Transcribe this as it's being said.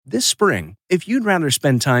This spring, if you'd rather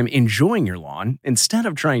spend time enjoying your lawn instead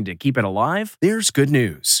of trying to keep it alive, there's good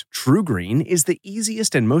news. TruGreen is the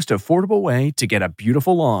easiest and most affordable way to get a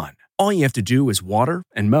beautiful lawn. All you have to do is water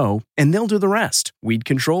and mow, and they'll do the rest. Weed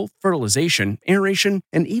control, fertilization, aeration,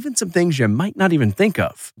 and even some things you might not even think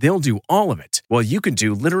of. They'll do all of it, while you can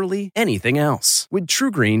do literally anything else. With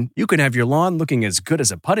TruGreen, you can have your lawn looking as good as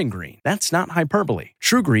a putting green. That's not hyperbole.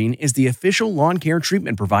 TruGreen is the official lawn care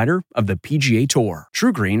treatment provider of the PGA Tour.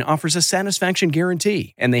 TruGreen offers a satisfaction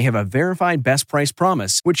guarantee, and they have a verified best price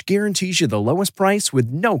promise, which guarantees you the lowest price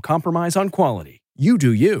with no compromise on quality. You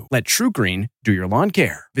do you. Let TruGreen do your lawn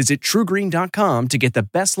care. Visit TruGreen.com to get the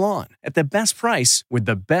best lawn at the best price with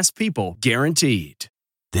the best people guaranteed.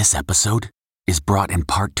 This episode is brought in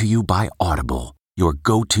part to you by Audible, your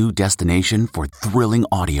go-to destination for thrilling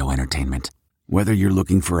audio entertainment. Whether you're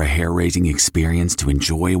looking for a hair-raising experience to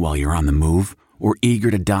enjoy while you're on the move or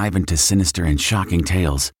eager to dive into sinister and shocking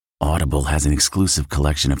tales, Audible has an exclusive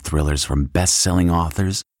collection of thrillers from best-selling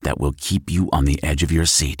authors that will keep you on the edge of your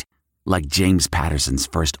seat. Like James Patterson's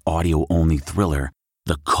first audio-only thriller,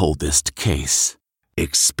 The Coldest Case.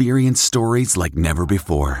 Experience stories like never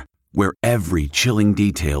before, where every chilling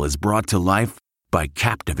detail is brought to life by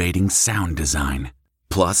captivating sound design.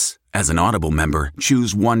 Plus, as an Audible member,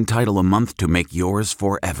 choose one title a month to make yours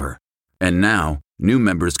forever. And now, new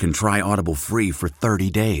members can try Audible free for 30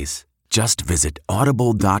 days. Just visit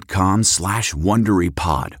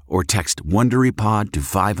audible.com/WonderyPod or text WonderyPod to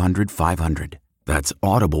 500-500. That's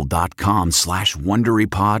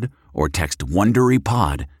audible.com/WonderyPod or text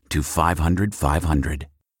WonderyPod to 500-500.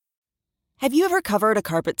 Have you ever covered a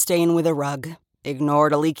carpet stain with a rug?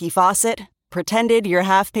 Ignored a leaky faucet? Pretended your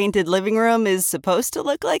half-painted living room is supposed to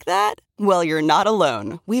look like that? Well, you're not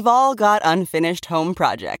alone. We've all got unfinished home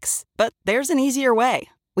projects. But there's an easier way.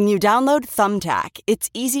 When you download Thumbtack, it's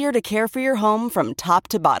easier to care for your home from top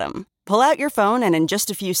to bottom. Pull out your phone and in just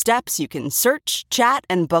a few steps, you can search, chat,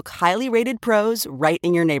 and book highly rated pros right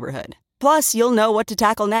in your neighborhood. Plus, you'll know what to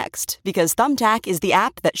tackle next because Thumbtack is the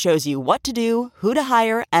app that shows you what to do, who to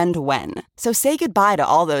hire, and when. So say goodbye to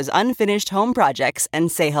all those unfinished home projects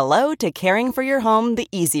and say hello to caring for your home the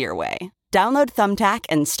easier way. Download Thumbtack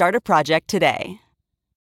and start a project today.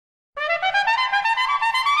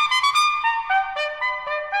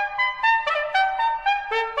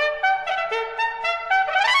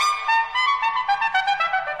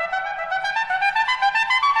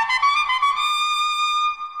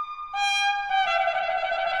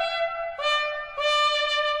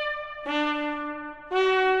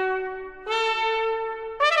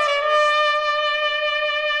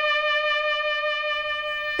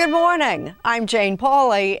 Good morning. I'm Jane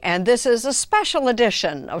Pauley, and this is a special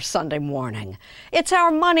edition of Sunday Morning. It's our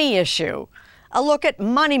money issue, a look at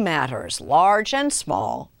money matters, large and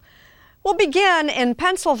small. We'll begin in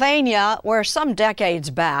Pennsylvania, where some decades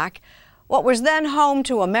back, what was then home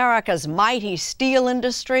to America's mighty steel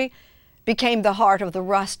industry became the heart of the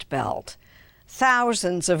Rust Belt.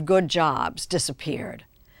 Thousands of good jobs disappeared.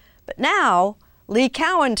 But now, Lee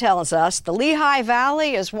Cowan tells us the Lehigh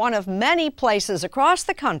Valley is one of many places across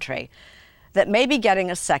the country that may be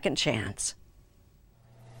getting a second chance.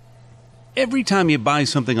 Every time you buy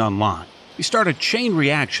something online, you start a chain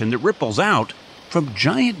reaction that ripples out from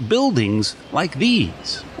giant buildings like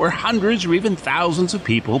these, where hundreds or even thousands of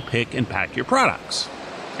people pick and pack your products.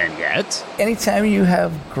 And yet, anytime you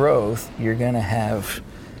have growth, you're going to have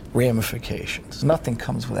ramifications. Nothing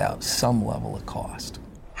comes without some level of cost.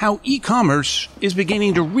 How e-commerce is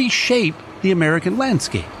beginning to reshape the American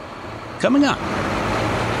landscape. Coming up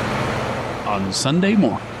on Sunday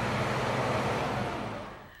Morning.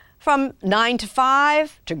 From 9 to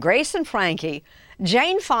 5 to Grace and Frankie,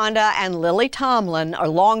 Jane Fonda and Lily Tomlin are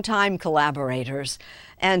longtime collaborators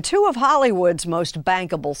and two of Hollywood's most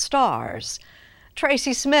bankable stars.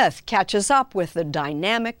 Tracy Smith catches up with the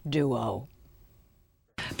dynamic duo.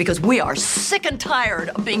 Because we are sick and tired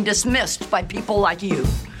of being dismissed by people like you.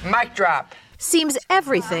 Mic drop. Seems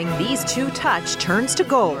everything these two touch turns to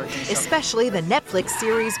gold, especially the Netflix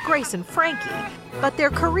series Grace and Frankie. But their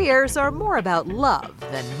careers are more about love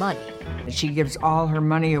than money. She gives all her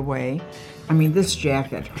money away. I mean, this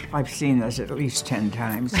jacket, I've seen this at least 10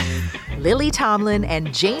 times. Lily Tomlin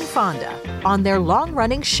and Jane Fonda on their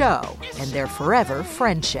long-running show and their forever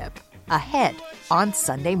friendship. Ahead on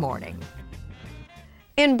Sunday Morning.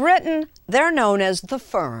 In Britain, they're known as The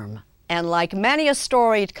Firm. And like many a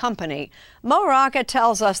storied company, Mo Rocca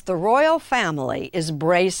tells us the royal family is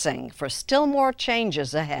bracing for still more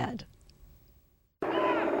changes ahead.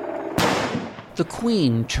 The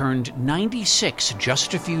Queen turned 96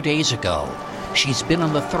 just a few days ago. She's been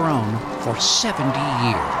on the throne for 70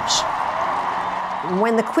 years.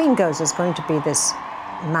 When the Queen goes, there's going to be this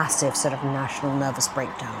massive sort of national nervous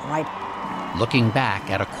breakdown, right? Looking back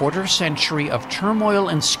at a quarter century of turmoil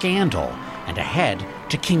and scandal, and ahead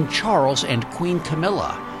to King Charles and Queen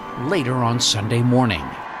Camilla later on Sunday morning.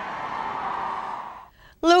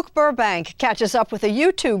 Luke Burbank catches up with a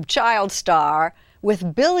YouTube child star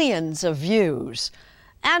with billions of views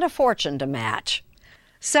and a fortune to match.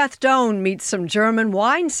 Seth Doan meets some German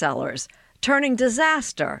wine cellars, turning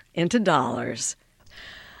disaster into dollars.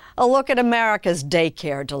 A look at America's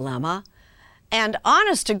daycare dilemma, and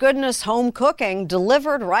honest-to-goodness home cooking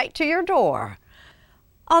delivered right to your door.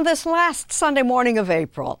 On this last Sunday morning of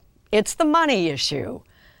April, it's the money issue,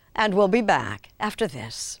 and we'll be back after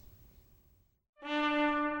this.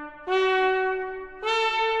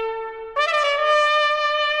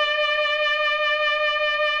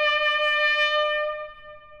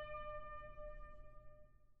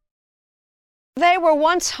 They were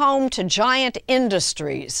once home to giant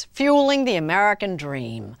industries, fueling the American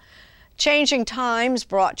dream. Changing times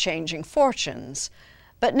brought changing fortunes.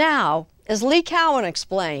 But now, as Lee Cowan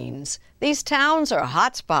explains, these towns are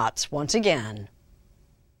hotspots once again.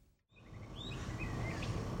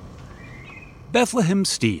 Bethlehem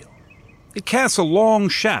Steel. It casts a long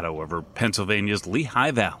shadow over Pennsylvania's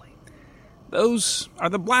Lehigh Valley. Those are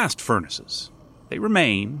the blast furnaces. They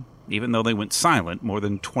remain, even though they went silent more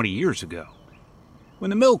than 20 years ago. When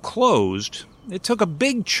the mill closed, it took a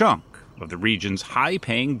big chunk of the region's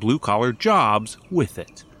high-paying blue-collar jobs with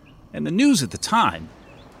it. And the news at the time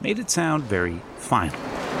made it sound very final.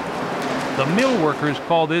 The mill workers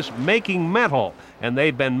call this making metal, and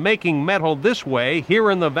they've been making metal this way here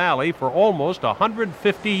in the valley for almost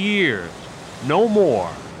 150 years. No more.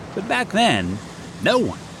 But back then, no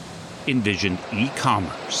one envisioned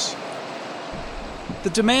e-commerce. The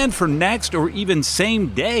demand for next or even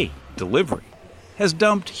same-day delivery has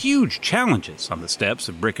dumped huge challenges on the steps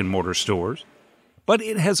of brick-and-mortar stores, but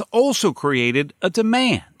it has also created a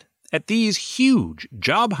demand at these huge,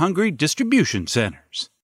 job-hungry distribution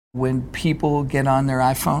centers. When people get on their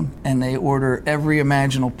iPhone and they order every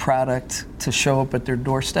imaginable product to show up at their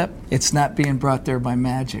doorstep, it's not being brought there by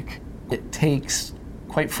magic. It takes,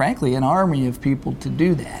 quite frankly, an army of people to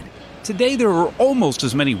do that. Today, there are almost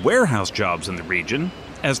as many warehouse jobs in the region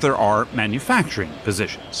as there are manufacturing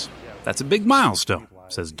positions. That's a big milestone,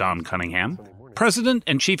 says Don Cunningham, President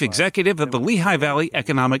and Chief Executive of the Lehigh Valley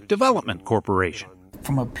Economic Development Corporation.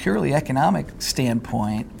 From a purely economic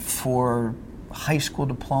standpoint, for high school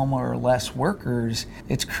diploma or less workers,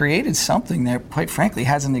 it's created something that, quite frankly,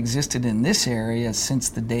 hasn't existed in this area since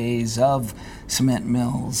the days of cement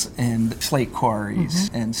mills and slate quarries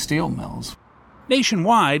and steel mills.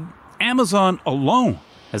 Nationwide, Amazon alone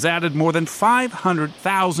has added more than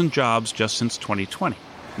 500,000 jobs just since 2020.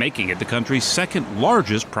 Making it the country's second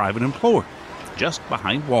largest private employer, just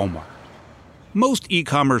behind Walmart. Most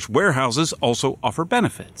e-commerce warehouses also offer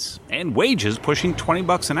benefits and wages pushing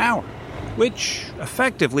 $20 an hour, which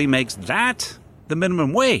effectively makes that the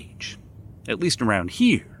minimum wage, at least around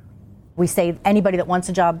here. We say anybody that wants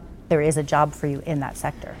a job, there is a job for you in that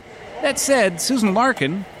sector. That said, Susan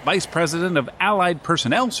Larkin, Vice President of Allied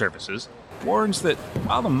Personnel Services, warns that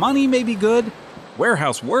while the money may be good,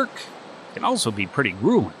 warehouse work can also be pretty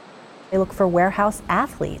grueling. They look for warehouse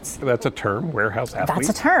athletes. That's a term, warehouse athletes?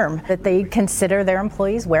 That's a term, that they consider their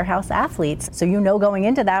employees warehouse athletes. So you know going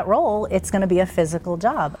into that role, it's going to be a physical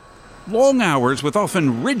job. Long hours with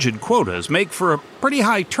often rigid quotas make for a pretty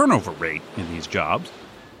high turnover rate in these jobs.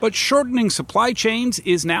 But shortening supply chains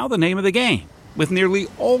is now the name of the game, with nearly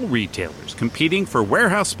all retailers competing for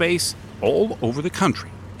warehouse space all over the country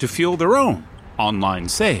to fuel their own online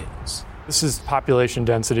sales. This is population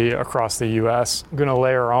density across the U.S. I'm going to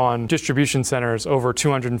layer on distribution centers over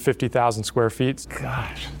 250,000 square feet.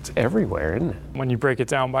 Gosh, it's everywhere, isn't it? When you break it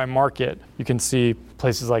down by market, you can see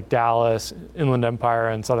places like Dallas, Inland Empire,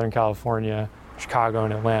 and Southern California, Chicago,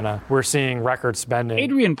 and Atlanta. We're seeing record spending.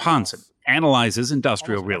 Adrian Ponson analyzes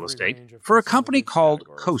industrial real estate for a company called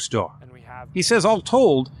CoStar. He says all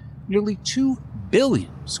told, nearly 2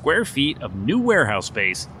 billion square feet of new warehouse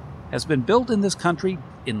space has been built in this country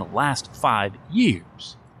in the last 5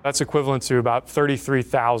 years. That's equivalent to about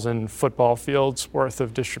 33,000 football fields worth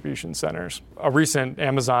of distribution centers. A recent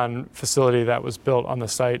Amazon facility that was built on the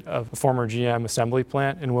site of a former GM assembly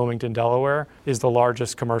plant in Wilmington, Delaware, is the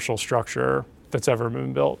largest commercial structure that's ever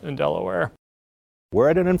been built in Delaware. We're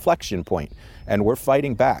at an inflection point, and we're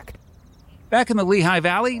fighting back. Back in the Lehigh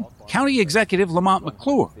Valley, County Executive Lamont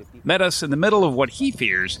McClure met us in the middle of what he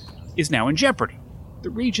fears is now in jeopardy,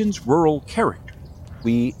 the region's rural character.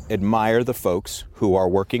 We admire the folks who are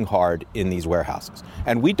working hard in these warehouses,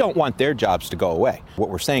 and we don't want their jobs to go away. What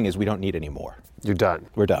we're saying is we don't need any more. You're done.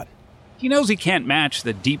 We're done. He knows he can't match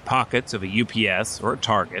the deep pockets of a UPS or a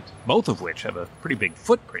Target, both of which have a pretty big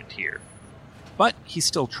footprint here. But he's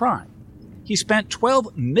still trying. He spent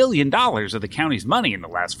 $12 million of the county's money in the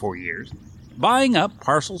last 4 years buying up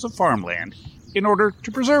parcels of farmland in order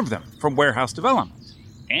to preserve them from warehouse development.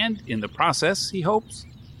 And in the process, he hopes,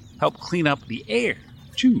 help clean up the air,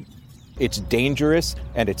 too. It's dangerous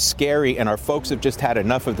and it's scary, and our folks have just had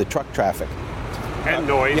enough of the truck traffic. And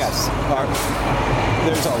noise. Yes.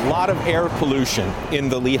 There's a lot of air pollution in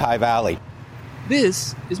the Lehigh Valley.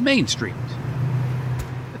 This is Main Street,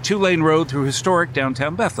 a 2-lane road through historic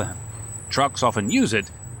downtown Bethlehem. Trucks often use it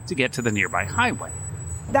to get to the nearby highway.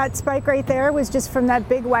 That spike right there was just from that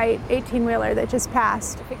big white 18-wheeler that just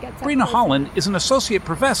passed. Brina Holland is an associate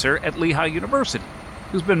professor at Lehigh University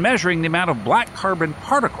who's been measuring the amount of black carbon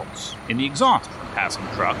particles in the exhaust from passing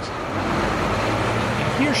trucks.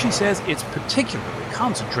 And here she says it's particularly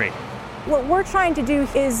concentrated. What we're trying to do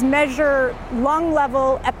is measure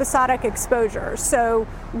lung-level episodic exposure. So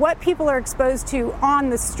what people are exposed to on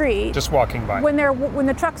the street. Just walking by. When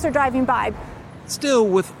the trucks are driving by. Still,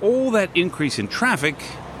 with all that increase in traffic,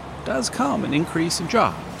 does come an increase in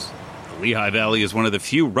jobs. The Lehigh Valley is one of the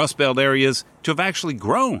few Rust Belt areas to have actually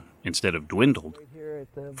grown instead of dwindled.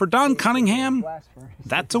 For Don Cunningham,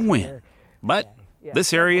 that's a win. But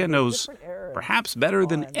this area knows, perhaps better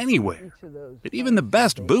than anywhere, that even the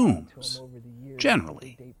best booms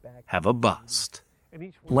generally have a bust.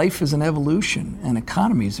 Life is an evolution, and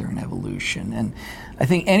economies are an evolution. And I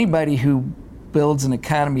think anybody who builds an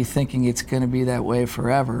economy thinking it's going to be that way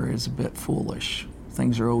forever is a bit foolish.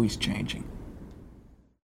 Things are always changing.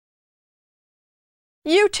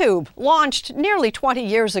 YouTube launched nearly 20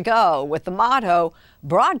 years ago with the motto,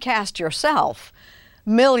 broadcast yourself.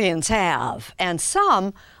 Millions have, and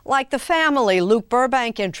some, like the family Luke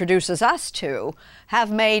Burbank introduces us to, have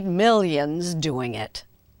made millions doing it.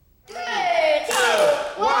 3, 2,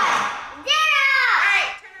 1, 0!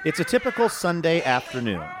 It's a typical Sunday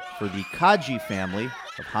afternoon for the Kaji family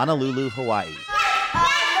of Honolulu, Hawaii.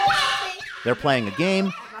 They're playing a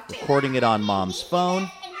game, recording it on mom's phone,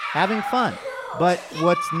 having fun. But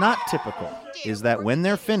what's not typical is that when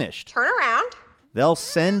they're finished, turn around. They'll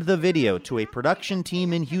send the video to a production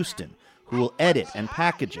team in Houston who will edit and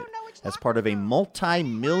package it as part of a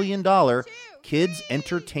multi-million-dollar kids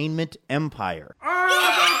entertainment empire.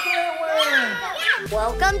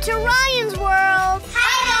 Welcome to Ryan's World.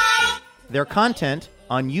 Hi, guys. Their content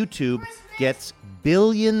on YouTube gets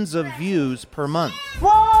billions of views per month.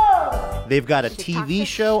 Whoa! They've got a TV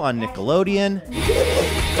show on Nickelodeon.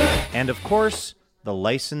 And of course, the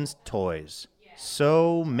licensed toys.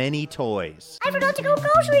 So many toys. I forgot to go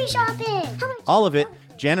grocery shopping. All of it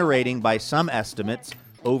generating, by some estimates,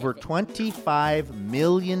 over $25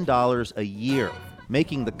 million a year,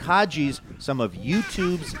 making the Kajis some of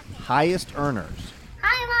YouTube's highest earners.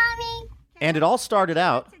 Hi, Mommy. And it all started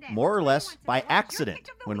out, more or less, by accident,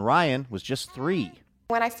 when Ryan was just 3.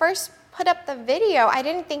 When I first put up the video, I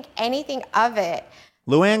didn't think anything of it.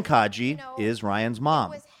 Luann Kaji is Ryan's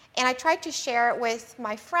mom. And I tried to share it with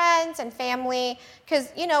my friends and family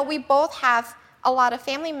because, we both have a lot of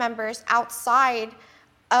family members outside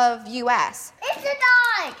of U.S. It's a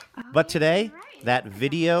dog! But today, that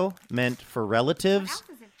video meant for relatives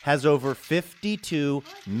has over 52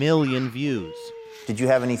 million views. Did you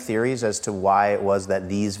have any theories as to why it was that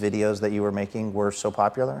these videos that you were making were so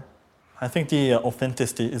popular? I think the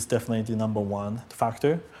authenticity is definitely the number one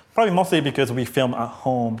factor. Probably mostly because we film at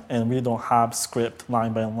home and we don't have script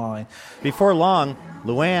line by line. Before long,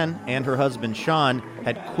 Luann and her husband Sean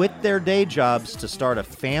had quit their day jobs to start a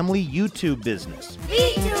family YouTube business.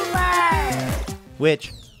 YouTuber!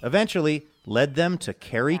 Which eventually led them to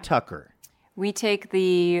Carrie Tucker. We take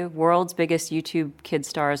the world's biggest YouTube kid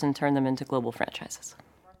stars and turn them into global franchises.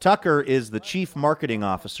 Tucker is the chief marketing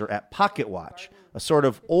officer at Pocket Watch, a sort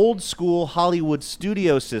of old-school Hollywood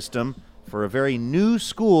studio system for a very new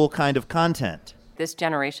school kind of content. This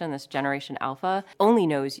generation Alpha, only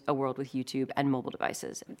knows a world with YouTube and mobile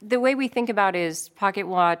devices. The way we think about it is Pocket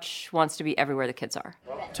Watch wants to be everywhere the kids are.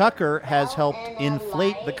 Tucker has helped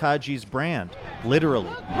inflate the Kaji's brand,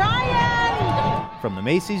 literally. Ryan! From the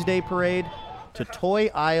Macy's Day Parade to toy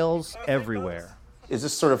aisles everywhere. Is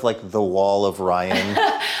this sort of like the Wall of Ryan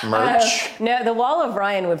merch? No, the Wall of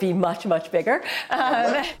Ryan would be much, much bigger.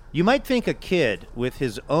 You might think a kid with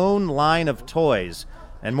his own line of toys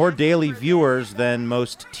and more daily viewers than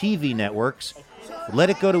most TV networks would let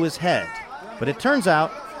it go to his head. But it turns out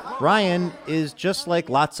Ryan is just like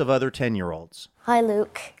lots of other 10-year-olds. Hi,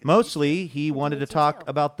 Luke. Mostly, he wanted to talk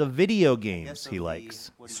about the video games he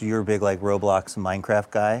likes. So you're a big, Roblox and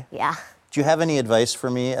Minecraft guy? Yeah. Do you have any advice for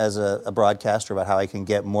me as a broadcaster about how I can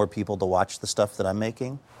get more people to watch the stuff that I'm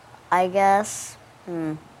making? I guess,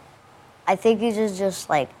 I think you just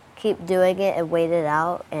like keep doing it and wait it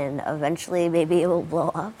out, and eventually maybe it will blow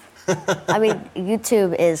up. I mean,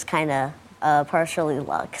 YouTube is kind of partially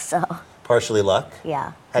luck, so. Partially luck?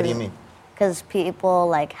 Yeah. How do you mean? Because people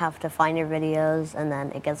like have to find your videos, and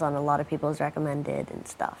then it gets on a lot of people's recommended and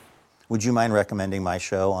stuff. Would you mind recommending my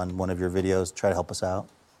show on one of your videos? Try to help us out.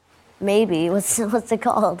 Maybe. What's it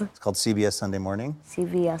called? It's called CBS Sunday Morning.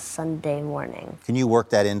 CBS Sunday Morning. Can you work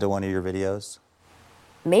that into one of your videos?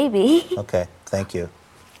 Maybe. Okay, thank you.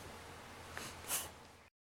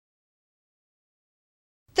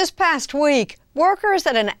 This past week, workers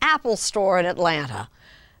at an Apple store in Atlanta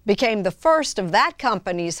became the first of that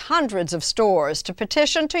company's hundreds of stores to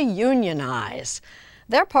petition to unionize.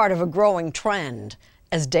 They're part of a growing trend,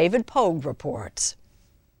 as David Pogue reports.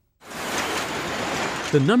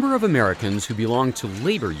 The number of Americans who belong to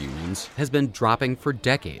labor unions has been dropping for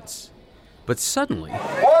decades. But suddenly,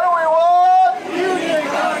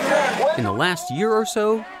 in the last year or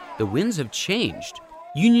so, the winds have changed.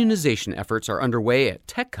 Unionization efforts are underway at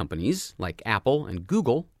tech companies like Apple and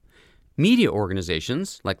Google, media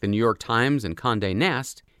organizations like the New York Times and Condé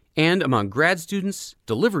Nast, and among grad students,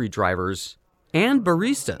 delivery drivers, and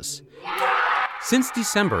baristas. Since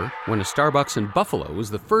December, when a Starbucks in Buffalo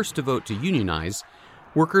was the first to vote to unionize,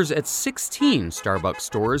 workers at 16 Starbucks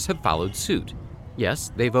stores have followed suit.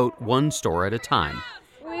 Yes, they vote one store at a time.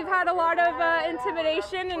 We've had a lot of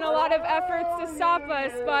intimidation and a lot of efforts to stop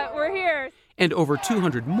us, but we're here. And over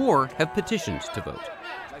 200 more have petitioned to vote.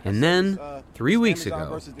 And then, 3 weeks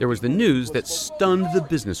ago, there was the news that stunned the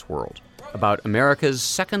business world about America's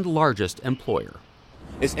second largest employer.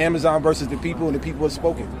 It's Amazon versus the people, and the people have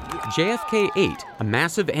spoken. JFK 8, a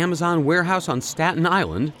massive Amazon warehouse on Staten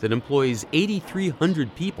Island that employs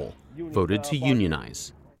 8,300 people, voted to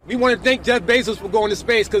unionize. We want to thank Jeff Bezos for going to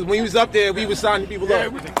space, because when he was up there, we were signing people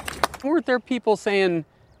up. Weren't there people saying,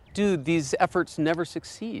 dude, these efforts never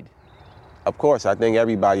succeed? Of course, I think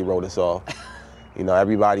everybody wrote us off. You know,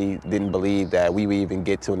 everybody didn't believe that we would even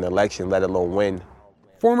get to an election, let alone win.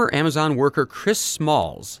 Former Amazon worker Chris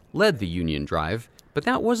Smalls led the union drive, but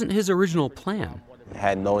that wasn't his original plan.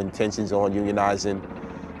 Had no intentions on unionizing,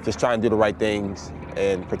 just trying to do the right things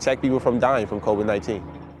and protect people from dying from COVID-19.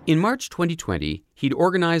 In March 2020, he'd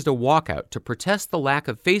organized a walkout to protest the lack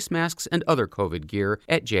of face masks and other COVID gear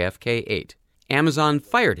at JFK 8. Amazon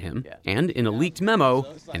fired him, and in a leaked memo,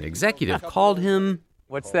 an executive called him...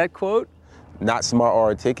 What's that quote? Not smart or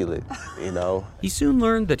articulate, you know. He soon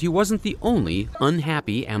learned that he wasn't the only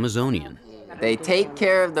unhappy Amazonian. They take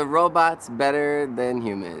care of the robots better than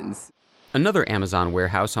humans. Another Amazon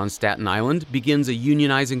warehouse on Staten Island begins a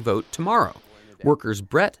unionizing vote tomorrow. Workers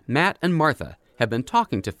Brett, Matt, and Martha have been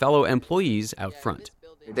talking to fellow employees out front.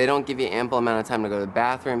 They don't give you ample amount of time to go to the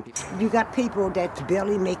bathroom. You got people that's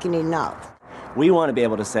barely making enough. We want to be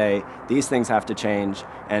able to say these things have to change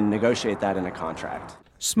and negotiate that in a contract.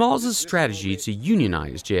 Smalls' strategy to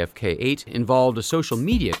unionize JFK 8 involved a social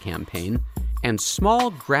media campaign and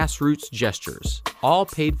small grassroots gestures, all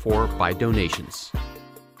paid for by donations.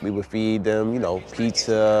 We would feed them,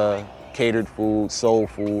 pizza, catered food, soul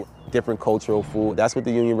food, different cultural food. That's what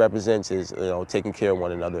the union represents, is, taking care of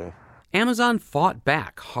one another. Amazon fought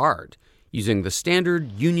back hard, using the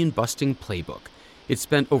standard union-busting playbook. It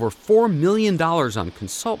spent over $4 million on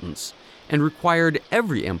consultants and required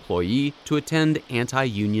every employee to attend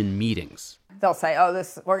anti-union meetings. They'll say, oh,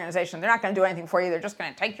 this organization, they're not going to do anything for you. They're just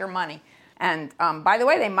going to take your money. And by the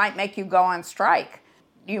way, they might make you go on strike.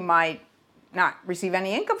 You might not receive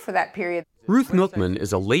any income for that period. Ruth Milkman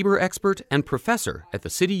is a labor expert and professor at the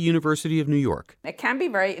City University of New York. It can be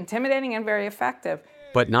very intimidating and very effective.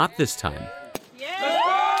 But not this time.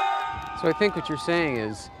 So I think what you're saying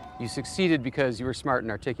is you succeeded because you were smart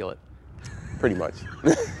and articulate. Pretty much.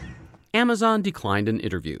 Amazon declined an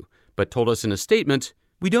interview, but told us in a statement,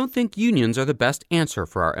 "We don't think unions are the best answer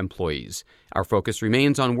for our employees. Our focus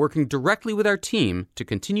remains on working directly with our team to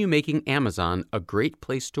continue making Amazon a great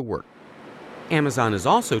place to work." Amazon is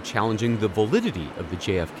also challenging the validity of the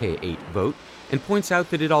JFK 8 vote and points out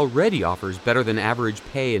that it already offers better than average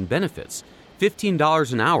pay and benefits,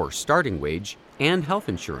 $15 an hour starting wage, and health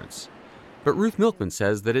insurance. But Ruth Milkman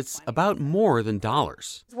says that it's about more than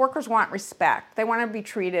dollars. Workers want respect. They want to be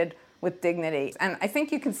treated with dignity. And I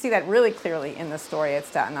think you can see that really clearly in the story at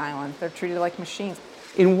Staten Island. They're treated like machines.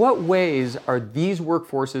 In what ways are these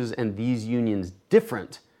workforces and these unions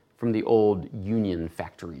different from the old union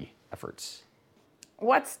factory efforts?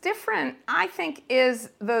 What's different, I think, is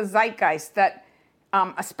the zeitgeist that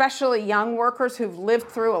especially young workers who've lived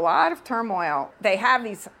through a lot of turmoil. They have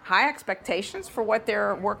these high expectations for what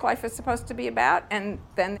their work life is supposed to be about, and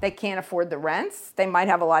then they can't afford the rents. They might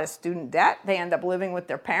have a lot of student debt. They end up living with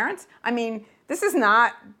their parents. I mean, this is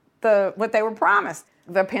not what they were promised.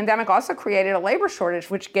 The pandemic also created a labor shortage,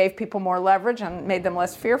 which gave people more leverage and made them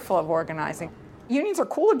less fearful of organizing. Unions are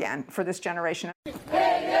cool again for this generation.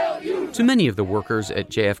 To many of the workers at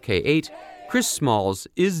JFK 8, Chris Smalls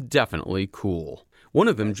is definitely cool. One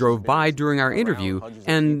of them drove by during our interview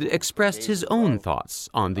and expressed his own thoughts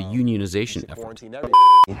on the unionization effort. What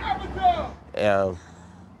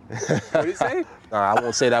did he say? I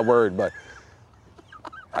won't say that word, but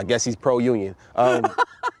I guess he's pro-union.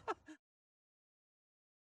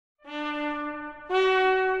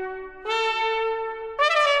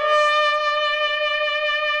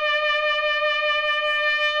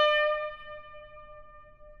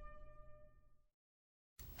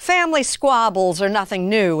 Family squabbles are nothing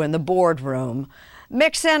new in the boardroom.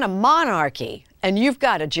 Mix in a monarchy, and you've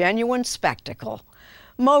got a genuine spectacle.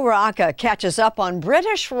 Mo Rocca catches up on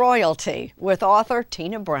British royalty with author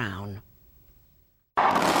Tina Brown.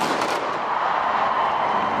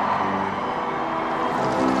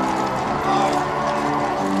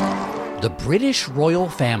 The British royal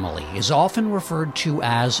family is often referred to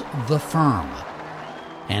as the firm.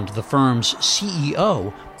 And the firm's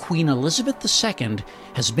CEO, Queen Elizabeth II,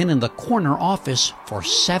 has been in the corner office for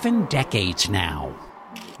 7 decades now.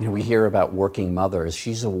 You know, we hear about working mothers.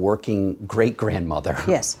 She's a working great-grandmother.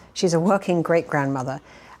 Yes, she's a working great-grandmother.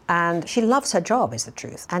 And she loves her job, is the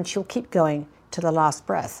truth. And she'll keep going to the last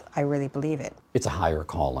breath. I really believe it. It's a higher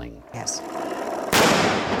calling. Yes.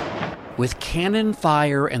 With cannon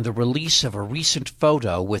fire and the release of a recent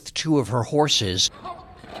photo with 2 of her horses,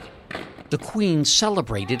 the Queen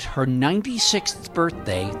celebrated her 96th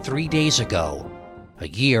birthday 3 days ago, a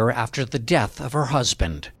year after the death of her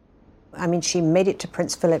husband. I mean, she made it to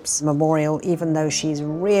Prince Philip's memorial, even though she's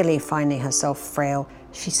really finding herself frail.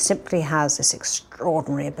 She simply has this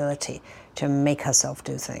extraordinary ability to make herself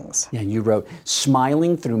do things. Yeah, you wrote,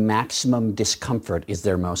 smiling through maximum discomfort is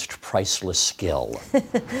their most priceless skill.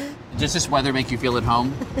 Does this weather make you feel at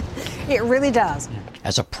home? It really does.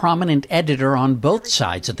 As a prominent editor on both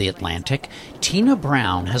sides of the Atlantic, Tina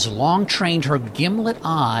Brown has long trained her gimlet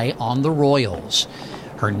eye on the royals.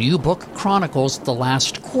 Her new book chronicles the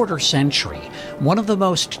last quarter century, one of the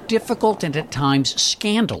most difficult and at times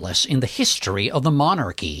scandalous in the history of the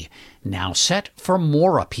monarchy, now set for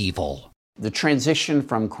more upheaval. The transition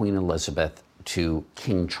from Queen Elizabeth to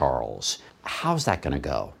King Charles, how's that going to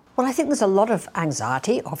go? Well, I think there's a lot of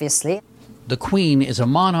anxiety, obviously. The Queen is a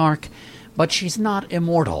monarch, but she's not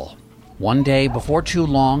immortal. One day, before too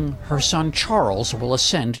long, her son Charles will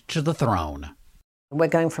ascend to the throne. We're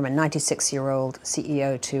going from a 96-year-old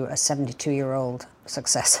CEO to a 72-year-old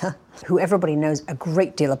successor, who everybody knows a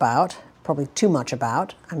great deal about, probably too much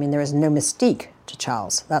about. I mean, there is no mystique to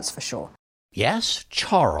Charles, that's for sure. Yes,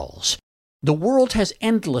 Charles. The world has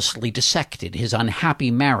endlessly dissected his unhappy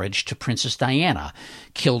marriage to Princess Diana,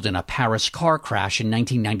 killed in a Paris car crash in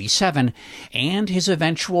 1997, and his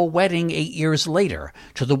eventual wedding 8 years later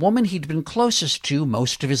to the woman he'd been closest to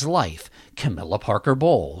most of his life, Camilla Parker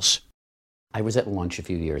Bowles. I was at lunch a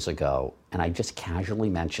few years ago, and I just casually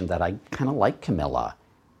mentioned that I kind of like Camilla.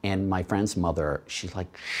 And my friend's mother, she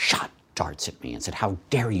shot darts at me and said, how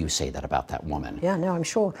dare you say that about that woman? Yeah, no, I'm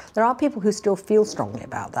sure. There are people who still feel strongly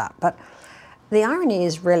about that. But the irony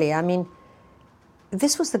is really, I mean,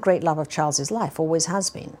 this was the great love of Charles's life, always has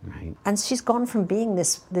been. Right. And she's gone from being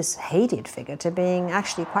this hated figure to being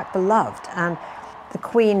actually quite beloved. And the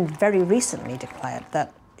Queen very recently declared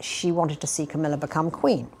that she wanted to see Camilla become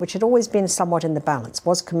queen, which had always been somewhat in the balance.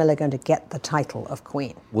 Was Camilla going to get the title of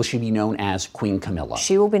queen? Will she be known as Queen Camilla?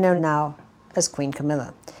 She will be known now as Queen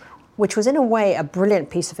Camilla, which was in a way a brilliant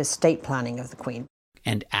piece of estate planning of the Queen.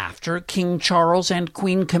 And after King Charles and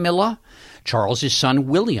Queen Camilla, Charles's son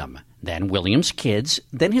William, then William's kids,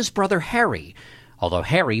 then his brother Harry, although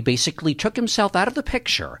Harry basically took himself out of the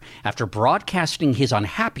picture after broadcasting his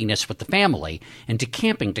unhappiness with the family and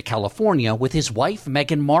decamping to California with his wife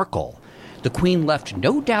Meghan Markle. The Queen left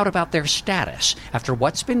no doubt about their status after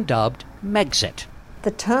what's been dubbed Megxit.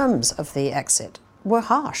 The terms of the exit were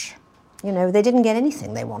harsh. You know, they didn't get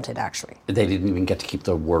anything they wanted, actually. They didn't even get to keep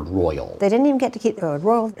the word royal. They didn't even get to keep the word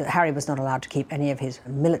royal. Harry was not allowed to keep any of his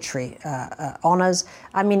military honours.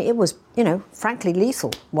 I mean, it was, you know, frankly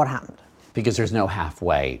lethal what happened. Because there's no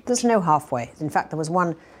halfway. There's no halfway. In fact, there was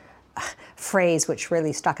one phrase which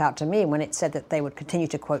really stuck out to me when it said that they would continue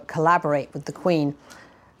to, quote, collaborate with the Queen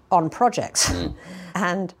on projects.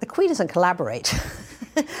 And the Queen doesn't collaborate.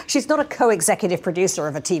 She's not a co-executive producer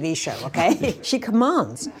of a TV show, okay? She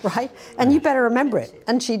commands, right? And you better remember it.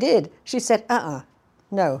 And she did. She said,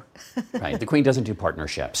 no. Right. The Queen doesn't do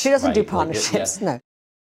partnerships. She doesn't do right? partnerships, no.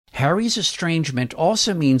 Harry's estrangement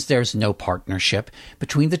also means there's no partnership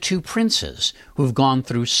between the two princes who've gone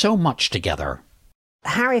through so much together.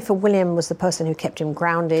 Harry, for William, was the person who kept him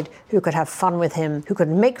grounded, who could have fun with him, who could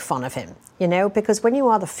make fun of him, you know, because when you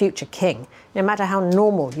are the future king, no matter how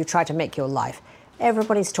normal you try to make your life,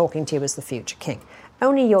 everybody's talking to you as the future king.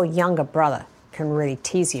 Only your younger brother can really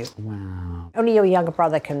tease you. Wow. Only your younger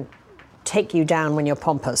brother can take you down when you're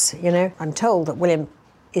pompous, you know? I'm told that William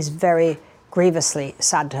is very grievously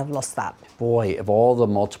sad to have lost that. Boy, of all the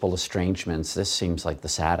multiple estrangements, this seems like the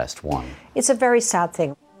saddest one. It's a very sad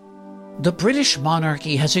thing. The British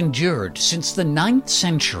monarchy has endured since the 9th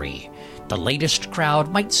century. The latest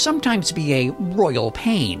crowd might sometimes be a royal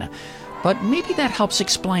pain, but maybe that helps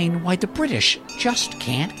explain why the British just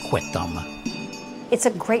can't quit them. It's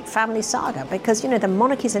a great family saga because, you know, the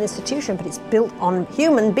monarchy is an institution, but it's built on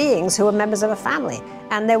human beings who are members of a family.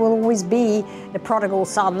 And there will always be the prodigal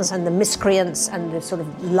sons and the miscreants and the sort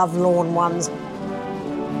of lovelorn ones.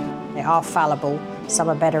 They are fallible, some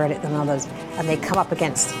are better at it than others, and they come up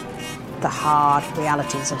against the hard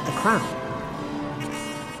realities of the crown.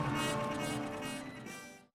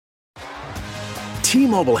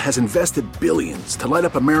 T-Mobile has invested billions to light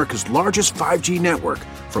up America's largest 5G network,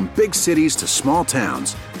 from big cities to small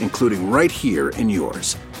towns, including right here in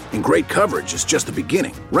yours. And great coverage is just the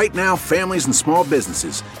beginning. Right now, families and small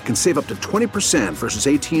businesses can save up to 20% versus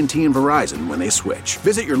AT&T and Verizon when they switch.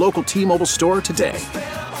 Visit your local T-Mobile store today.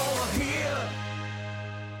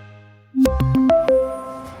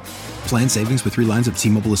 Plan savings with 3 lines of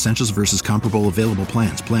T-Mobile Essentials versus comparable available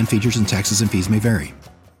plans. Plan features and taxes and fees may vary.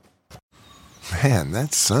 Man,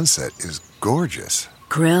 that sunset is gorgeous.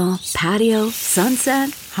 Grill, patio, sunset.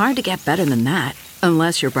 Hard to get better than that.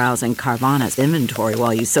 Unless you're browsing Carvana's inventory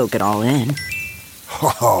while you soak it all in.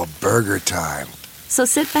 Oh, burger time. So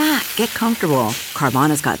sit back, get comfortable.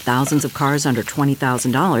 Carvana's got thousands of cars under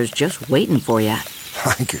 $20,000 just waiting for you.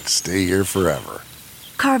 I could stay here forever.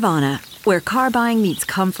 Carvana, where car buying meets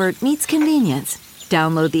comfort meets convenience.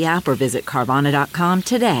 Download the app or visit Carvana.com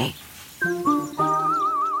today.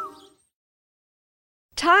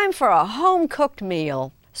 Time for a home-cooked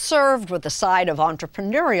meal, served with a side of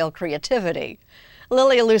entrepreneurial creativity.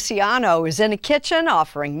 Lilia Luciano is in a kitchen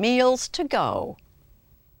offering meals to go.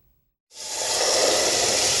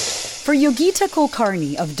 For Yogita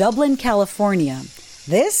Kulkarni of Dublin, California,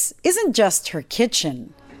 this isn't just her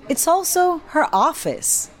kitchen. It's also her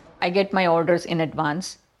office. I get my orders in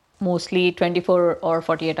advance, mostly 24 or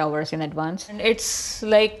 48 hours in advance. And it's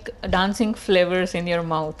like dancing flavors in your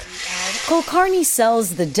mouth. Kulkarni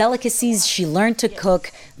sells the delicacies she learned to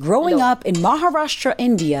cook growing up in Maharashtra,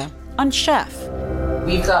 India, on Chef.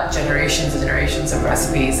 We've got generations and generations of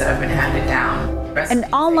recipes that have been handed down. An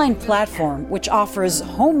online platform which offers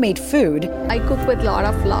homemade food. I cook with a lot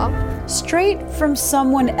of love. Straight from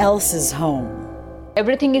someone else's home.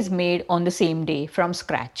 Everything is made on the same day from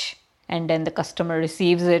scratch, and then the customer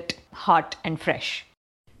receives it hot and fresh.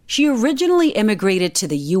 She originally immigrated to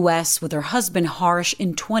the U.S. with her husband Harsh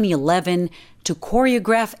in 2011 to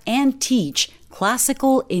choreograph and teach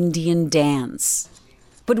classical Indian dance.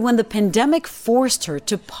 But when the pandemic forced her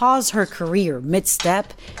to pause her career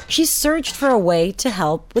mid-step, she searched for a way to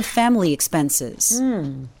help with family expenses.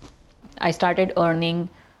 I started earning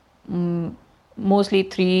mostly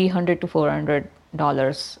 $300 to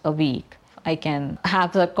 $400 a week. I can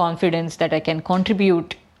have the confidence that I can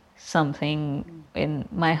contribute something in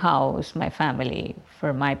my house, my family,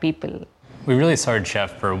 for my people. We really started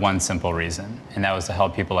Chef for one simple reason, and that was to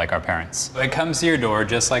help people like our parents. It comes to your door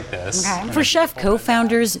just like this. For Chef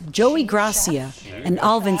co-founders Joey Gracia and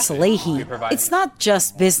Alvin Salehi, it's not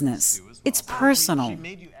just business, it's personal.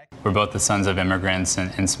 We're both the sons of immigrants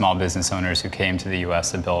and small business owners who came to the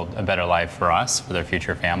U.S. to build a better life for us, for their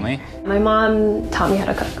future family. My mom taught me how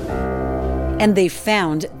to cook. And they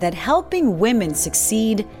found that helping women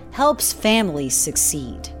succeed helps families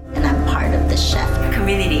succeed. And I'm part of the chef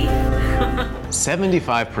community.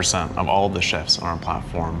 75% of all the chefs on our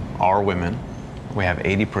platform are women. We have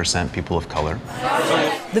 80% people of color.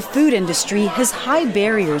 The food industry has high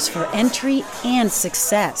barriers for entry and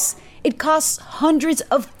success. It costs hundreds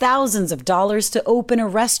of thousands of dollars to open a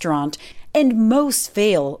restaurant, and most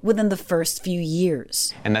fail within the first few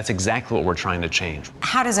years. And that's exactly what we're trying to change.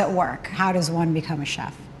 How does it work? How does one become a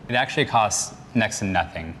chef? It actually costs next to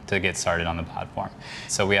nothing to get started on the platform.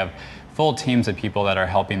 So we have full teams of people that are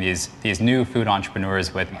helping these new food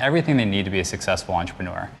entrepreneurs with everything they need to be a successful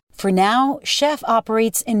entrepreneur. For now, Chef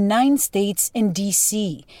operates in 9 states and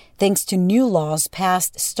D.C., thanks to new laws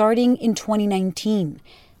passed starting in 2019.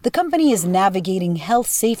 The company is navigating health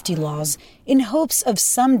safety laws in hopes of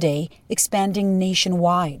someday expanding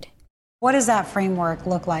nationwide. What does that framework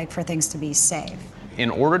look like for things to be safe?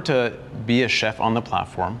 In order to be a chef on the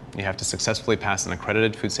platform, you have to successfully pass an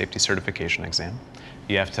accredited food safety certification exam.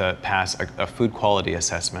 You have to pass a food quality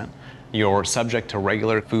assessment. You're subject to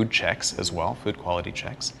regular food checks as well, food quality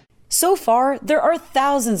checks. So far, there are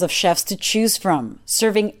thousands of chefs to choose from,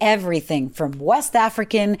 serving everything from West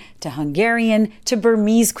African to Hungarian to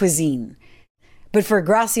Burmese cuisine. But for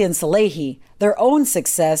Gracia and Salehi, their own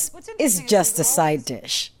success is just a side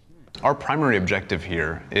dish. Our primary objective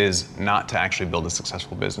here is not to actually build a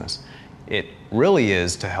successful business. It really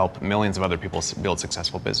is to help millions of other people build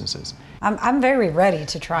successful businesses. I'm very ready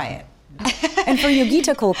to try it. And for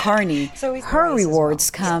Yogita Kulkarni, her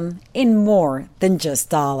rewards come in more than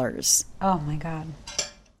just dollars. Oh my God.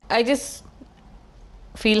 I just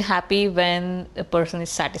feel happy when a person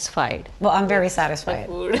is satisfied. Well, I'm very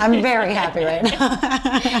satisfied. I'm very happy right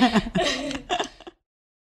now.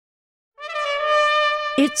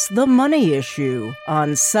 It's The Money Issue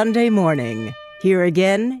on Sunday morning. Here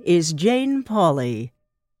again is Jane Pauley.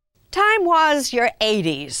 Time was your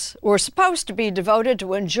 80s were supposed to be devoted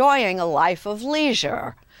to enjoying a life of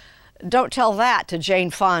leisure. Don't tell that to Jane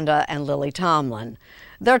Fonda and Lily Tomlin.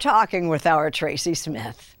 They're talking with our Tracy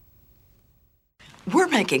Smith. We're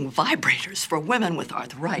making vibrators for women with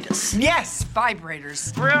arthritis. Yes,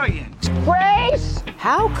 vibrators. Brilliant. Grace!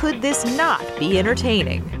 How could this not be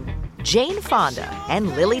entertaining? Jane Fonda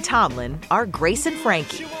and Lily Tomlin are Grace and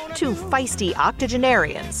Frankie, 2 feisty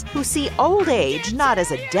octogenarians who see old age not as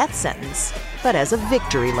a death sentence, but as a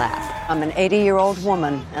victory lap. I'm an 80-year-old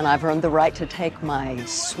woman, and I've earned the right to take my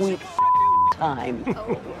sweet time.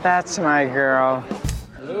 That's my girl.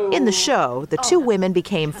 In the show, the 2 women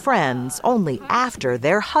became friends only after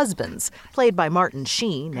their husbands, played by Martin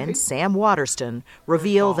Sheen and Sam Waterston,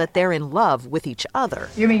 reveal that they're in love with each other.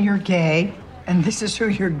 You mean you're gay? And this is who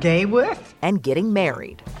you're gay with? And getting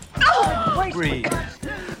married. Oh, wait.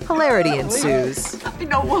 Hilarity ensues. I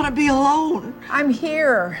don't want to be alone. I'm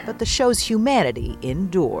here. But the show's humanity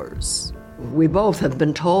endures. We both have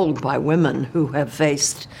been told by women who have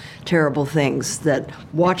faced terrible things that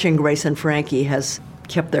watching Grace and Frankie has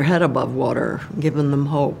kept their head above water, given them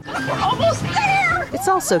hope. We're almost there! It's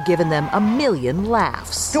also given them a million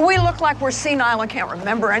laughs. Do we look like we're senile and can't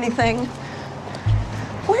remember anything?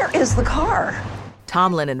 Where is the car?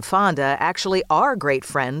 Tomlin and Fonda actually are great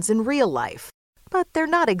friends in real life, but they're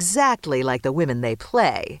not exactly like the women they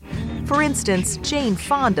play. For instance, Jane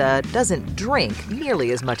Fonda doesn't drink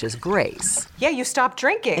nearly as much as Grace. Yeah, you stopped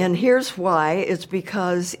drinking. And here's why. It's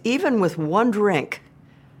because even with one drink,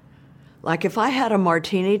 like if I had a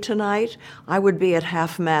martini tonight, I would be at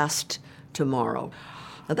half-mast tomorrow.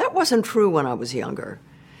 Now, that wasn't true when I was younger.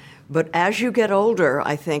 But as you get older,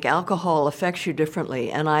 I think alcohol affects you differently.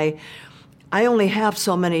 And I only have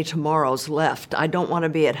so many tomorrows left. I don't want to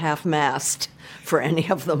be at half-mast for any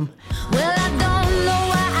of them. Well, I don't know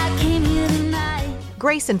why I came here tonight.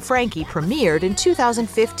 Grace and Frankie premiered in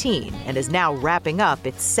 2015 and is now wrapping up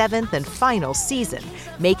its 7th and final season,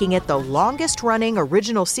 making it the longest-running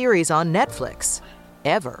original series on Netflix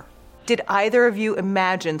ever. Did either of you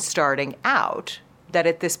imagine starting out that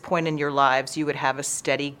at this point in your lives you would have a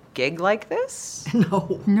steady gig like this?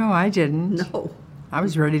 No. No, I didn't. No. I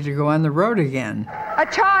was ready to go on the road again. A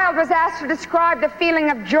child was asked to describe the feeling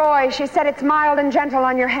of joy. She said it's mild and gentle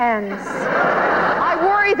on your hands. I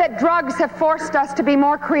worry that drugs have forced us to be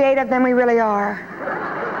more creative than we really are.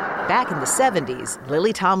 Back in the 70s,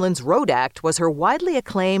 Lily Tomlin's Road Act was her widely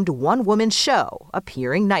acclaimed one-woman show,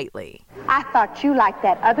 appearing nightly. I thought you liked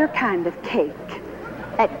that other kind of cake.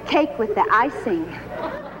 That cake with the icing.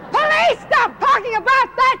 Police, stop talking about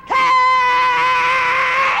that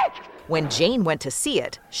cake! When Jane went to see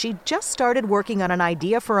it, she'd just started working on an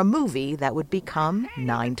idea for a movie that would become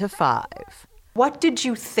 9 to 5. What did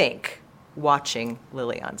you think watching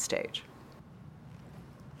Lily on stage?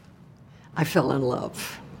 I fell in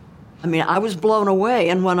love. I mean, I was blown away,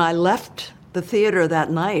 and when I left the theater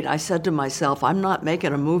that night, I said to myself, I'm not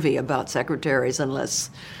making a movie about secretaries unless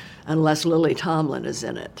Lily Tomlin is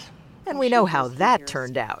in it. And we know how that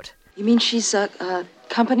turned out. You mean she's a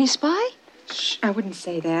company spy? Shh, I wouldn't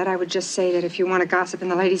say that. I would just say that if you want to gossip in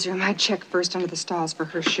the ladies' room, I'd check first under the stalls for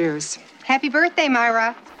her shoes. Happy birthday,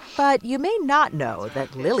 Myra. But you may not know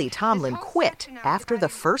that Lily Tomlin quit after the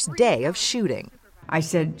first day of shooting. I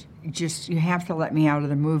said, you have to let me out of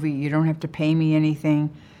the movie. You don't have to pay me anything.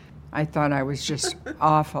 I thought I was just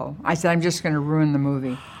awful. I said, I'm just going to ruin the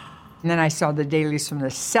movie. And then I saw the dailies from the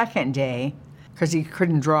second day because he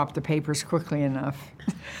couldn't draw up the papers quickly enough.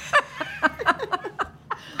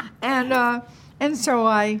 And so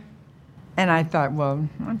I thought, well,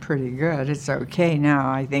 I'm pretty good. It's okay now.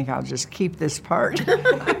 I think I'll just keep this part.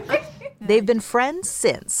 They've been friends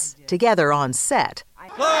since, together on set.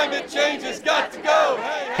 Climate change has got to go!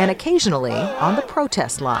 Hey, and occasionally on the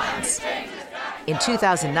protest lines. In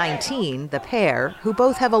 2019, the pair, who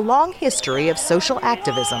both have a long history of social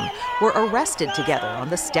activism, were arrested together on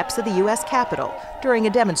the steps of the U.S. Capitol during a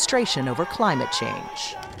demonstration over climate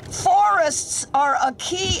change. Forests are a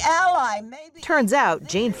key ally. Turns out,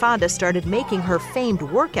 Jane Fonda started making her famed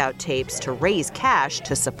workout tapes to raise cash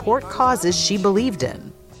to support causes she believed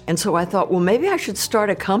in. And so I thought, well, maybe I should start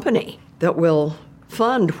a company that will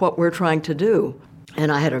fund what we're trying to do.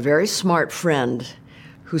 And I had a very smart friend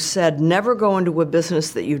who said, never go into a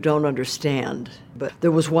business that you don't understand. But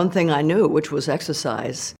there was one thing I knew, which was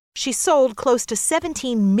exercise. She sold close to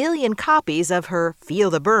 17 million copies of her Feel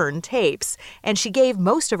the Burn tapes, and she gave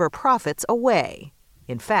most of her profits away.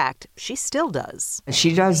 In fact, she still does.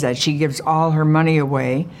 She does that. She gives all her money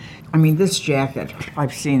away. I mean, this jacket,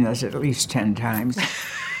 I've seen this at least 10 times.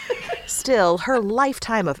 Still, her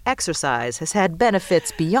lifetime of exercise has had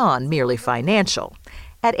benefits beyond merely financial.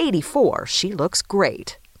 At 84, she looks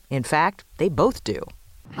great. In fact, they both do.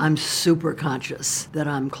 I'm super conscious that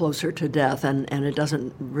I'm closer to death, and it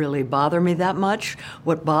doesn't really bother me that much.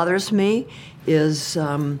 What bothers me is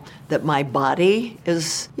that my body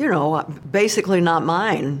is, basically not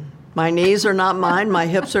mine. My knees are not mine, my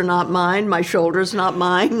hips are not mine, my shoulders not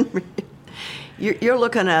mine. You're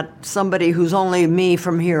looking at somebody who's only me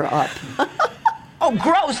from here up. Oh,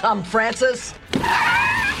 grow some, Francis!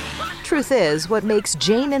 Truth is, what makes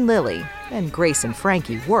Jane and Lily, and Grace and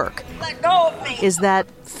Frankie work, Let go of me! is that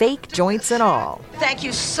fake joints and all, Thank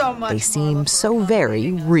you so much. they seem so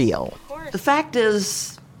very real. The fact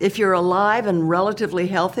is, if you're alive and relatively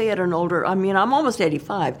healthy at an older, I'm almost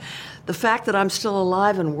 85. The fact that I'm still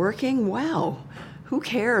alive and working, wow, who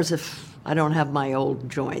cares if I don't have my old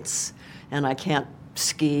joints and I can't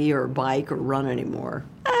ski or bike or run anymore?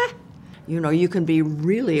 You can be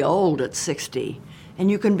really old at 60 and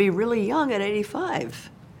you can be really young at 85.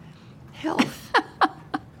 Health.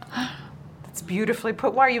 That's beautifully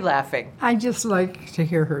put. Why are you laughing? I just like to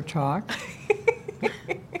hear her talk.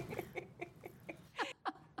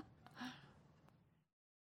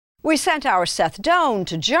 We sent our Seth Doan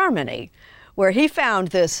to Germany, where he found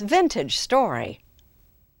this vintage story.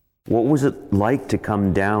 What was it like to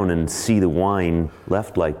come down and see the wine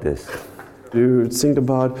left like this? You think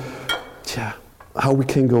about, how we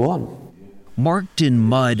can go on. Marked in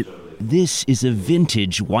mud, this is a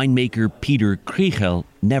vintage winemaker Peter Krichel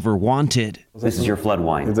never wanted. This is your flood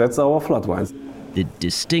wine. That's our flood wine. The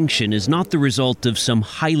distinction is not the result of some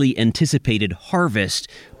highly anticipated harvest,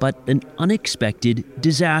 but an unexpected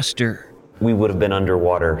disaster. We would have been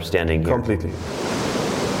underwater standing here. Completely.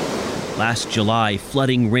 Last July,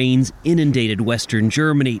 flooding rains inundated western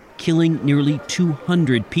Germany, killing nearly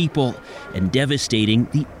 200 people and devastating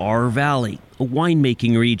the Ahr Valley, a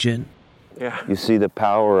winemaking region. You see the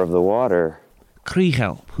power of the water.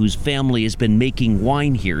 Krichel, whose family has been making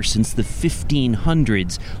wine here since the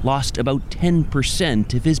 1500s, lost about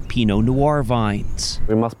 10% of his Pinot Noir vines.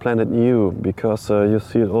 We must plant it new because you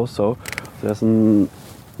see it also. There's no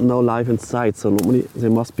life inside, so normally they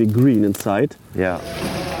must be green inside. Yeah.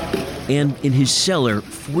 And in his cellar,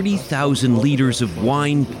 40,000 liters of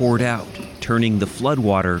wine poured out, turning the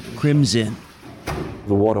floodwater crimson.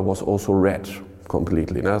 The water was also red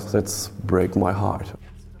completely. That's break my heart.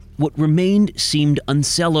 What remained seemed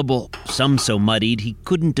unsellable, some so muddied he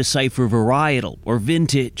couldn't decipher varietal or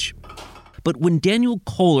vintage. But when Daniel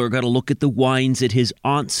Kohler got a look at the wines at his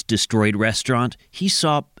aunt's destroyed restaurant, he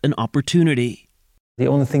saw an opportunity. The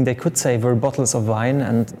only thing they could save were bottles of wine,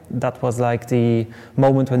 and that was like the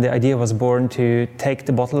moment when the idea was born to take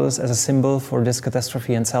the bottles as a symbol for this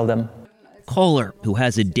catastrophe and sell them. Kohler, who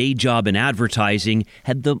has a day job in advertising,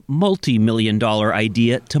 had the multi-million-dollar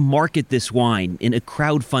idea to market this wine in a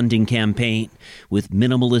crowdfunding campaign with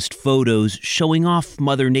minimalist photos showing off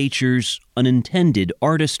Mother Nature's unintended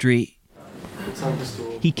artistry.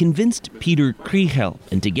 He convinced Peter Krichel,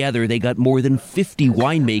 and together they got more than 50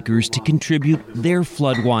 winemakers to contribute their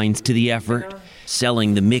flood wines to the effort,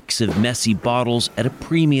 selling the mix of messy bottles at a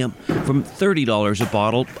premium from $30 a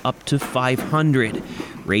bottle up to $500,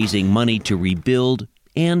 raising money to rebuild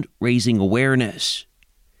and raising awareness.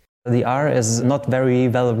 The Ahr is not very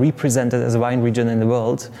well represented as a wine region in the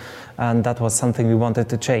world, and that was something we wanted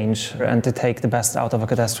to change and to take the best out of a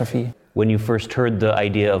catastrophe. When you first heard the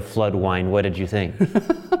idea of flood wine, what did you think?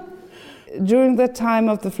 During the time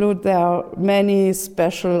of the flood, there are many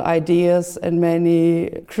special ideas and many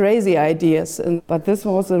crazy ideas, but this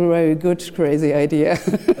was a very good crazy idea.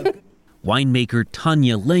 Winemaker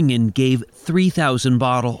Tanya Lingen gave 3,000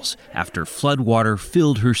 bottles after floodwater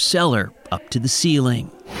filled her cellar up to the ceiling.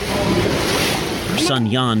 Her son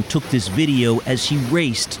Jan took this video as he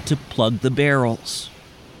raced to plug the barrels.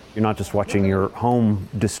 You're not just watching your home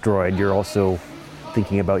destroyed, you're also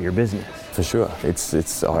thinking about your business. For sure,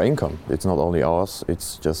 it's our income. It's not only ours,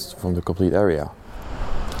 it's just from the complete area.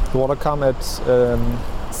 The water came at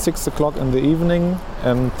 6 o'clock in the evening,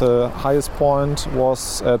 and the highest point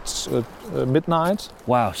was at midnight.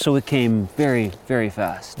 Wow, so it came very, very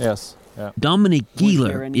fast. Yes. Yeah. Dominic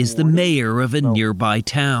Gieler is the mayor of a nearby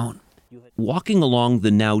town. Walking along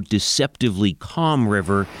the now deceptively calm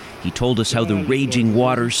river, he told us how the raging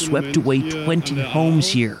waters swept away 20 homes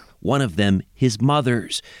here, one of them his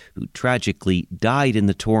mother's, who tragically died in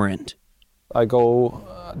the torrent. I go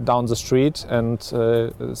down the street and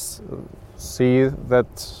see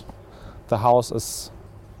that the house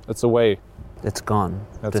it's away. It's gone,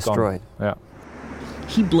 destroyed. Yeah.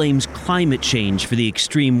 He blames climate change for the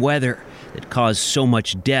extreme weather that caused so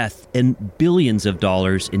much death and billions of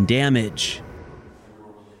dollars in damage.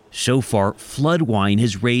 So far, Floodwine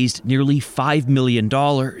has raised nearly $5 million,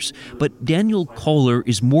 but Daniel Kohler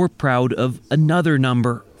is more proud of another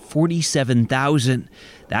number, 47,000.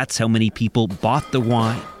 That's how many people bought the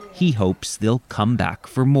wine. He hopes they'll come back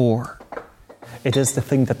for more. It is the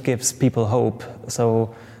thing that gives people hope.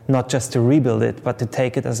 So not just to rebuild it, but to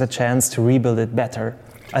take it as a chance to rebuild it better.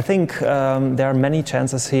 I think there are many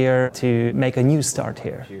chances here to make a new start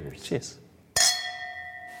here. Cheers. Cheers.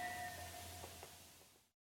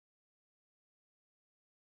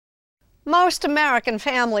 Most American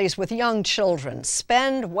families with young children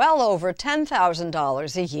spend well over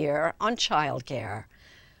 $10,000 a year on childcare,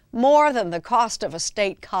 more than the cost of a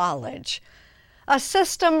state college. A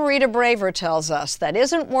system, Rita Braver tells us, that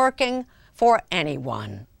isn't working for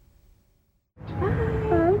anyone.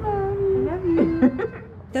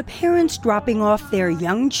 The parents dropping off their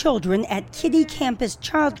young children at Kiddie Campus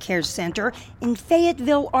Child Care Center in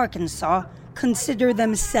Fayetteville, Arkansas, consider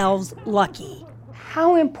themselves lucky.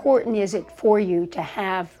 How important is it for you to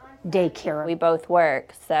have daycare? We both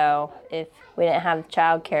work, so if we didn't have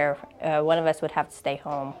childcare, one of us would have to stay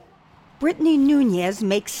home. Brittany Nunez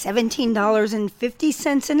makes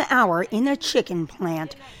 $17.50 an hour in a chicken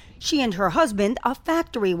plant. She and her husband, a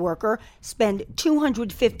factory worker, spend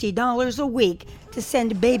 $250 a week to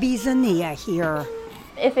send baby Zania here.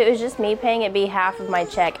 If it was just me paying, it'd be half of my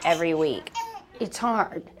check every week. It's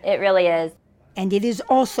hard. It really is. And it is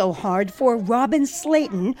also hard for Robin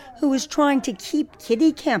Slayton, who is trying to keep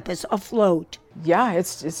Kiddie Campus afloat. Yeah,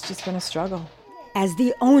 it's just been a struggle. As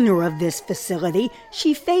the owner of this facility,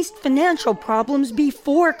 she faced financial problems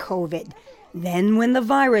before COVID. Then when the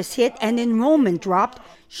virus hit and enrollment dropped,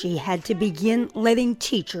 she had to begin letting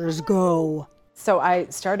teachers go. So I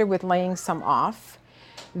started with laying some off.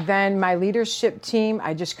 Then my leadership team,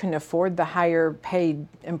 I just couldn't afford the higher paid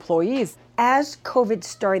employees. As COVID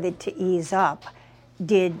started to ease up,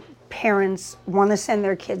 did parents want to send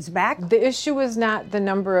their kids back? The issue was not the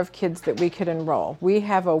number of kids that we could enroll. We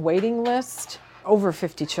have a waiting list, over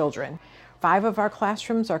 50 children. 5 of our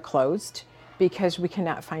classrooms are closed because we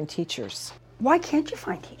cannot find teachers. Why can't you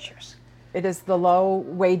find teachers? It is the low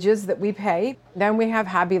wages that we pay. Then we have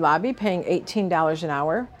Hobby Lobby paying $18 an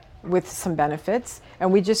hour with some benefits,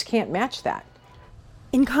 and we just can't match that.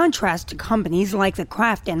 In contrast to companies like the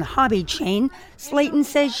craft and hobby chain, Slayton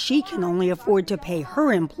says she can only afford to pay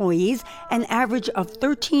her employees an average of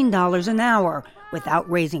 $13 an hour without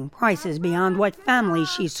raising prices beyond what families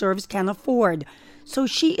she serves can afford. So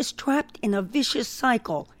she is trapped in a vicious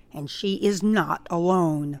cycle, and she is not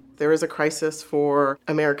alone. There is a crisis for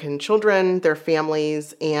American children, their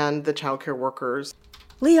families, and the childcare workers.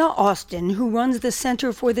 Leah Austin, who runs the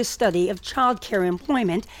Center for the Study of Child Care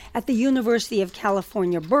Employment at the University of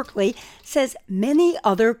California, Berkeley, says many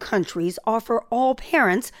other countries offer all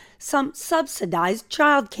parents some subsidized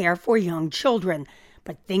child care for young children.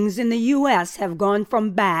 But things in the U.S. have gone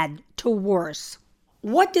from bad to worse.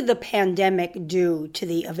 What did the pandemic do to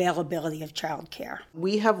the availability of child care?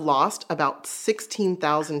 We have lost about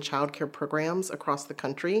 16,000 child care programs across the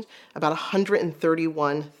country, about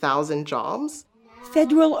 131,000 jobs.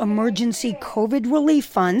 Federal emergency COVID relief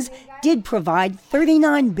funds did provide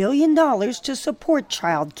 $39 billion to support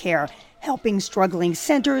child care, helping struggling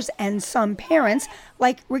centers and some parents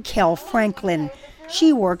like Raquel Franklin.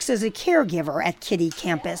 She works as a caregiver at Kiddie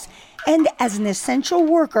Campus and as an essential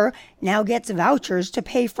worker now gets vouchers to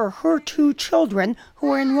pay for her 2 children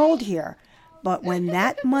who are enrolled here. But when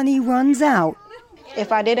that money runs out,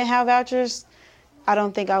 if I didn't have vouchers, I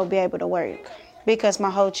don't think I would be able to work because my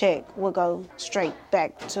whole check would go straight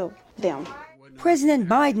back to them. President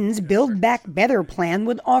Biden's Build Back Better plan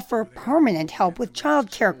would offer permanent help with child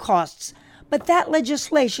care costs. But that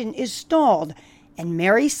legislation is stalled. And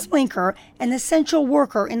Mary Slinker, an essential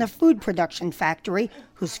worker in a food production factory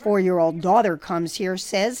whose 4-year-old daughter comes here,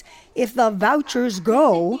 says if the vouchers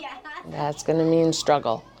go, that's going to mean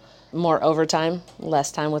struggle. More overtime,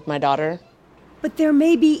 less time with my daughter. But there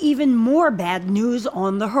may be even more bad news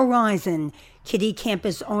on the horizon. Kitty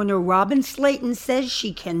Campus owner Robin Slayton says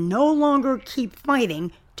she can no longer keep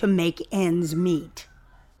fighting to make ends meet.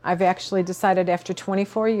 I've actually decided after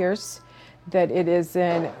 24 years that it is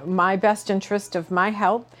in my best interest of my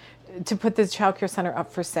health to put the child care center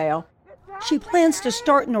up for sale. She plans to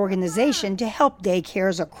start an organization to help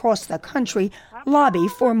daycares across the country lobby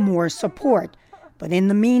for more support. But in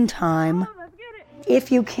the meantime,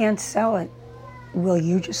 if you can't sell it, will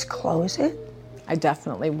you just close it? I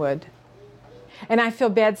definitely would. And I feel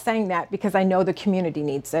bad saying that because I know the community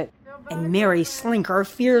needs it. And Mary Slinker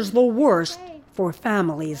fears the worst for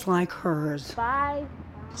families like hers.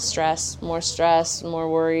 Stress, more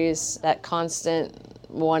worries, that constant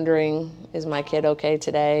wondering, is my kid okay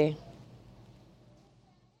today?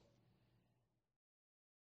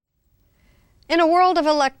 In a world of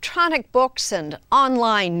electronic books and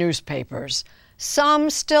online newspapers, some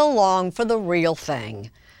still long for the real thing.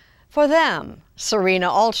 For them, Serena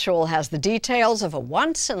Altschul has the details of a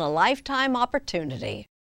once-in-a-lifetime opportunity.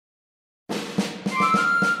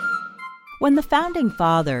 When the Founding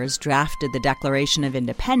Fathers drafted the Declaration of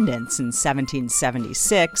Independence in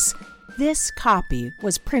 1776, this copy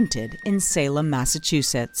was printed in Salem,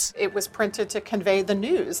 Massachusetts. It was printed to convey the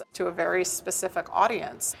news to a very specific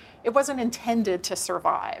audience. It wasn't intended to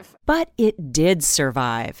survive. But it did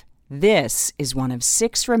survive. This is one of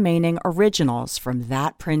 6 remaining originals from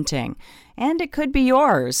that printing, and it could be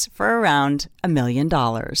yours for around $1 million.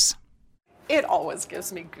 It always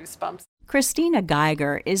gives me goosebumps. Christina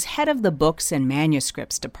Geiger is head of the Books and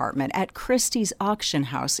Manuscripts Department at Christie's Auction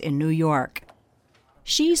House in New York.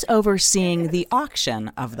 She's overseeing the auction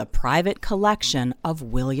of the private collection of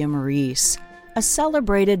William Rees, a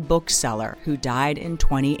celebrated bookseller who died in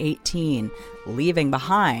 2018, leaving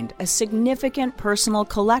behind a significant personal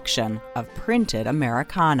collection of printed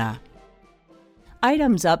Americana.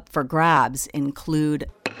 Items up for grabs include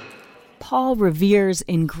Paul Revere's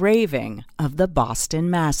engraving of the Boston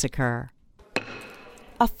Massacre,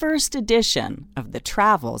 a first edition of the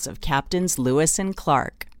Travels of Captains Lewis and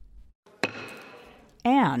Clark,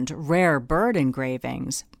 and rare bird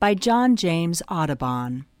engravings by John James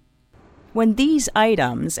Audubon. When these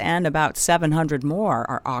items and about 700 more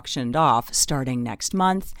are auctioned off starting next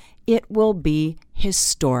month, it will be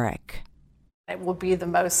historic. It will be the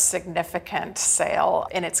most significant sale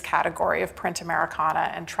in its category of print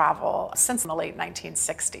Americana and travel since the late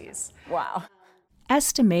 1960s. Wow.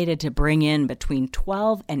 Estimated to bring in between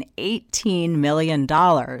 $12 and $18 million,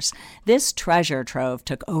 this treasure trove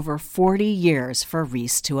took over 40 years for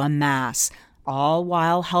Rees to amass, all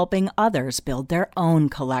while helping others build their own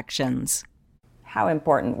collections. How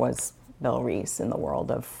important was Bill Rees in the world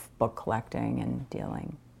of book collecting and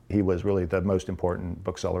dealing? He was really the most important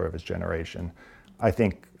bookseller of his generation. I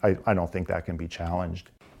don't think that can be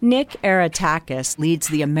challenged. Nick Aratakis leads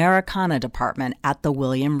the Americana department at the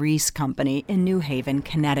William Rees Company in New Haven,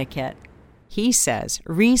 Connecticut. He says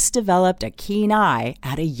Rees developed a keen eye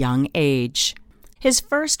at a young age. His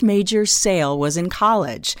first major sale was in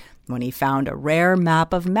college, when he found a rare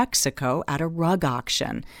map of Mexico at a rug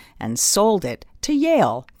auction and sold it to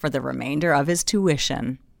Yale for the remainder of his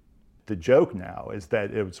tuition. The joke now is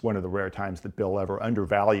that it was one of the rare times that Bill ever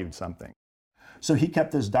undervalued something. So he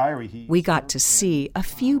kept this diary. We got to see a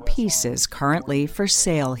few pieces currently for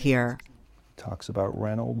sale here. Talks about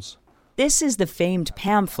Reynolds. This is the famed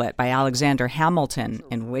pamphlet by Alexander Hamilton,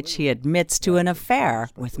 in which he admits to an affair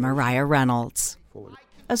with Maria Reynolds.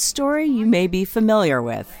 A story you may be familiar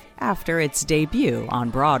with after its debut on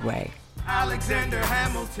Broadway. Alexander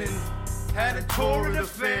Hamilton had a torrid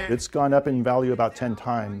affair. It's gone up in value about 10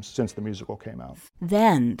 times since the musical came out.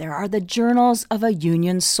 Then there are the journals of a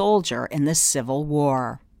Union soldier in the Civil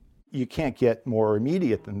War. You can't get more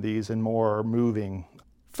immediate than these and more moving.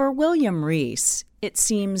 For William Rees, it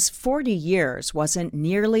seems 40 years wasn't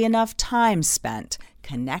nearly enough time spent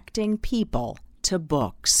connecting people to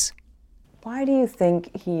books. Why do you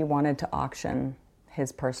think he wanted to auction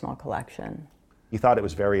his personal collection? He thought it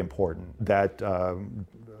was very important that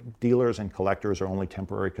dealers and collectors are only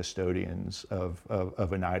temporary custodians of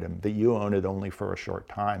an item, that you own it only for a short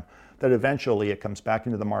time, that eventually it comes back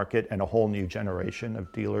into the market and a whole new generation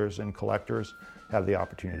of dealers and collectors have the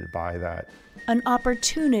opportunity to buy that. An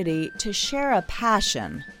opportunity to share a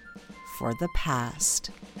passion for the past.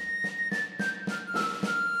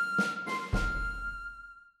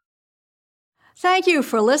 Thank you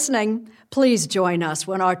for listening. Please join us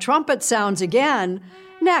when our trumpet sounds again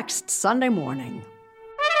next Sunday morning.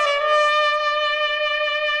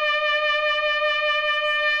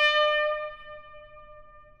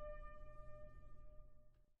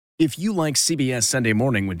 If you like CBS Sunday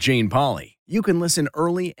Morning with Jane Pauley, you can listen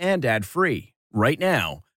early and ad-free right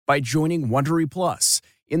now by joining Wondery Plus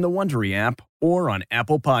in the Wondery app or on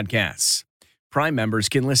Apple Podcasts. Prime members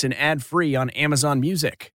can listen ad-free on Amazon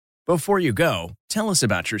Music. Before you go, tell us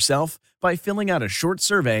about yourself by filling out a short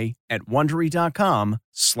survey at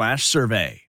Wondery.com/survey.